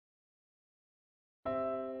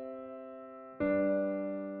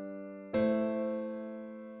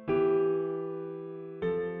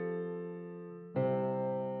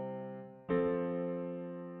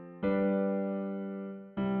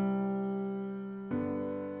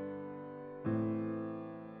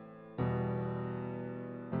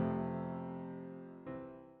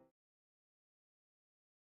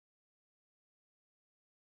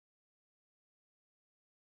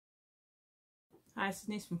Hi, this is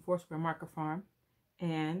Denise from Foursquare Marker Farm,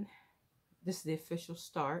 and this is the official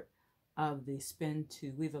start of the spin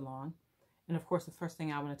to weave along. And of course, the first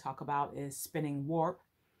thing I want to talk about is spinning warp.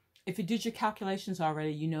 If you did your calculations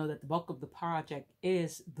already, you know that the bulk of the project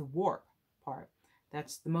is the warp part.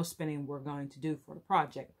 That's the most spinning we're going to do for the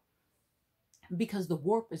project. Because the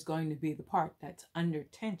warp is going to be the part that's under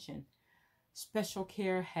tension, special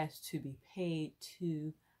care has to be paid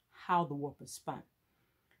to how the warp is spun.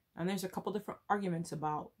 And there's a couple different arguments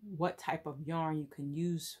about what type of yarn you can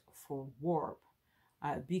use for warp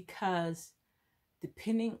because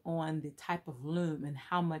depending on the type of loom and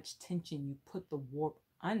how much tension you put the warp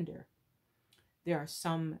under, there are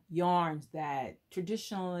some yarns that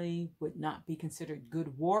traditionally would not be considered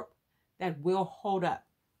good warp that will hold up.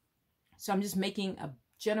 So I'm just making a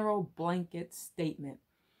general blanket statement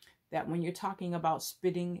that when you're talking about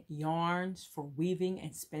spinning yarns for weaving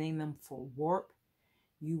and spinning them for warp,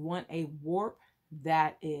 you want a warp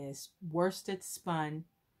that is worsted spun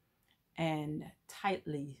and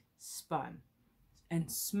tightly spun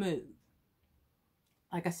and smooth.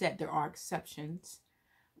 Like I said, there are exceptions.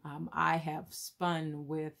 I have spun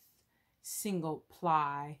with single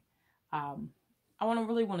ply. I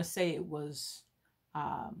really want to say it was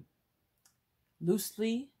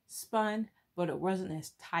loosely spun, but it wasn't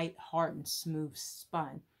as tight, hard, and smooth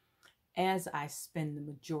spun as I spin the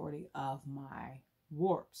majority of my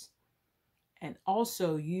warps. And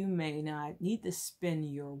also, you may not need to spin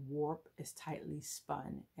your warp as tightly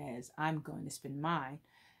spun as I'm going to spin mine.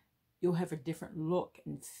 You'll have a different look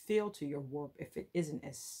and feel to your warp if it isn't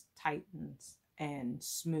as tight and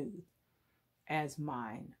smooth as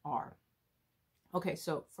mine are. Okay,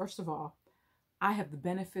 so first of all, I have the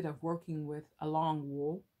benefit of working with a long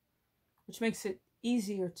wool, which makes it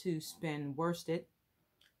easier to spin worsted,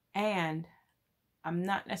 and I'm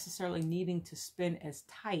not necessarily needing to spin as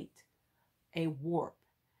tight a warp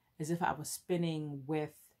as if I was spinning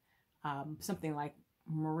with something like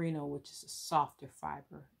merino, which is a softer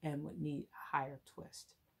fiber and would need a higher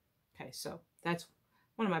twist. Okay, so that's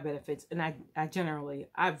one of my benefits. And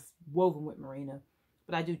I've woven with merino,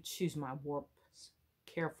 but I do choose my warps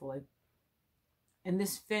carefully. And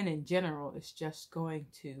this fin in general is just going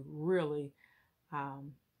to really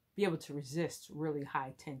be able to resist really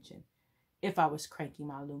high tension. If I was cranking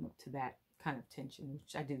my loom up to that kind of tension,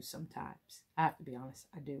 which I do sometimes. I have to be honest,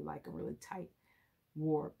 I do like a really tight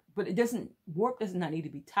warp. But warp does not need to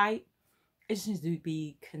be tight. It just needs to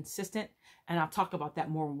be consistent. And I'll talk about that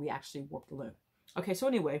more when we actually warp the loom. Okay, so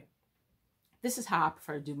anyway, this is how I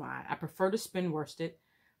prefer to do mine. I prefer to spin worsted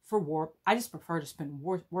for warp. I just prefer to spin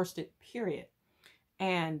worsted, period.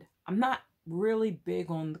 And I'm not really big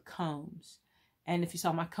on the combs. And if you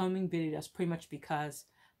saw my combing video, that's pretty much because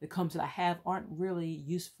the combs that I have aren't really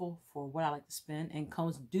useful for what I like to spin, and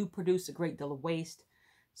combs do produce a great deal of waste,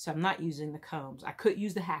 so I'm not using the combs. I could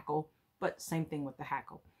use the hackle, but same thing with the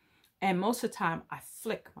hackle. And most of the time, I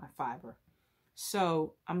flick my fiber.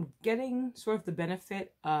 So I'm getting sort of the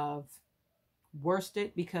benefit of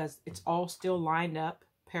worsted because it's all still lined up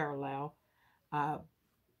parallel,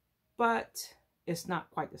 but it's not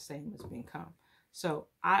quite the same as being combed. So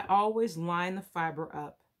I always line the fiber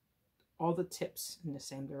up, all the tips in the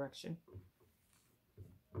same direction.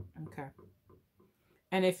 Okay.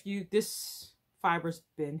 And this fiber's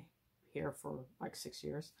been here for like 6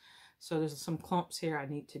 years. So there's some clumps here I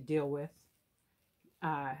need to deal with.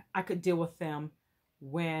 I could deal with them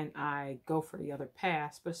when I go for the other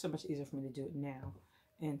pass, but it's so much easier for me to do it now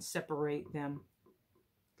and separate them,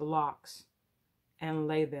 the locks, and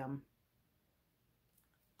lay them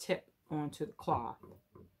tip onto the cloth.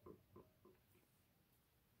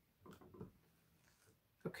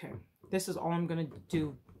 Okay, this is all I'm going to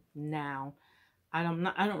do now. I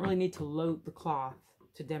don't really need to load the cloth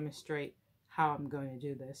to demonstrate how I'm going to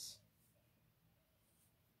do this.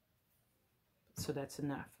 So that's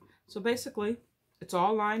enough. So basically, it's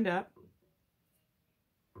all lined up.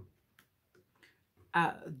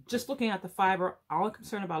 Just looking at the fiber, all I'm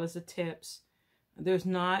concerned about is the tips. There's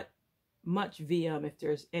not much VM, if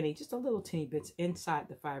there's any, just a little teeny bits inside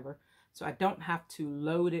the fiber. So I don't have to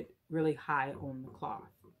load it really high on the cloth.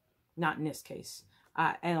 Not in this case.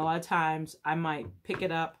 And a lot of times I might pick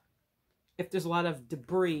it up if there's a lot of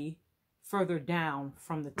debris further down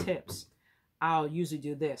from the tips. I'll usually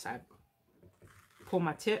do this. I pull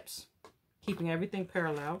my tips, keeping everything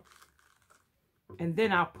parallel, and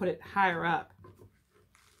then I'll put it higher up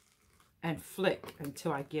and flick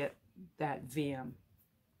until I get that VM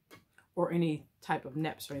or any type of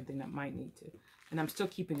neps or anything that might need to. And I'm still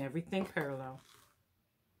keeping everything parallel.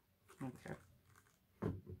 Okay.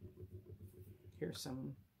 Here's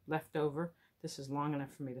some leftover. This is long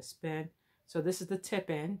enough for me to spin. So this is the tip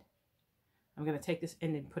end. I'm going to take this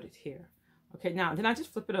end and put it here. Okay, now then I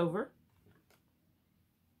just flip it over.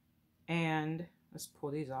 And let's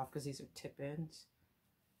pull these off because these are tip ends.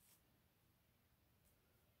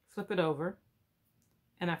 Flip it over.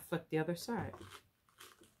 And I flip the other side.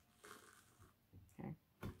 Okay.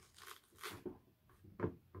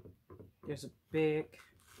 There's a big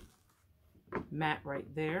mat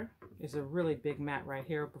right there. There's a really big mat right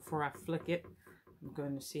here. Before I flick it, I'm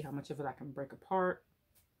going to see how much of it I can break apart.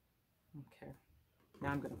 Okay. Now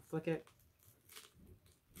I'm going to flick it.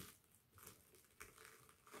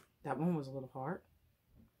 That one was a little hard.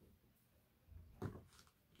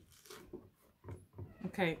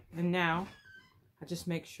 Okay, and now I just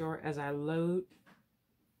make sure as I load,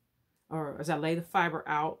 or as I lay the fiber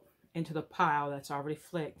out into the pile that's already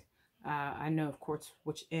flicked, I know, of course,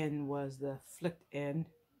 which end was the flicked end,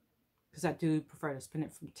 because I do prefer to spin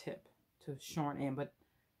it from tip to short end, but,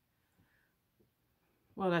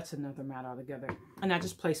 well, that's another matter altogether. And I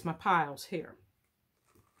just place my piles here.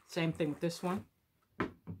 Same thing with this one.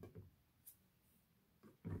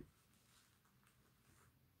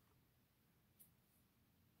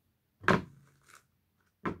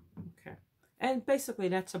 And basically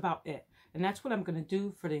that's about it. And that's what I'm going to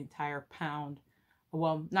do for the entire pound.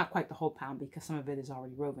 Well, not quite the whole pound because some of it is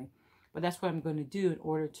already roving. But that's what I'm going to do in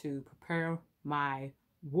order to prepare my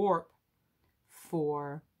warp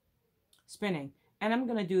for spinning. And I'm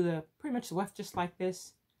going to do the pretty much the weft just like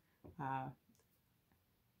this.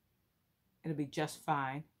 It'll be just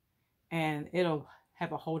fine. And it'll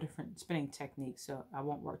have a whole different spinning technique. So I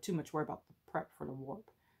won't too much worry about the prep for the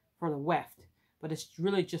warp, for the weft. But it's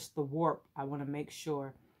really just the warp I want to make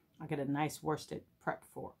sure I get a nice worsted prep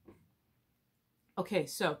for. Okay,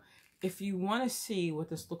 so if you want to see what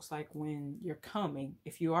this looks like when you're combing,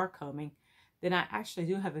 if you are combing, then I actually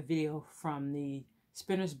do have a video from the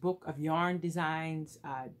Spinner's Book of Yarn Designs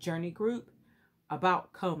Journey group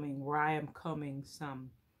about combing, where I am combing some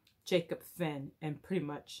Jacob Finn, and pretty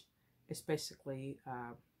much it's basically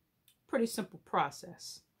a pretty simple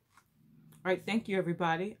process. All right, thank you,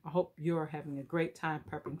 everybody. I hope you're having a great time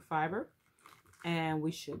prepping fiber, and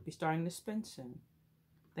we should be starting to spin soon.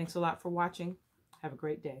 Thanks a lot for watching. Have a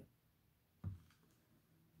great day.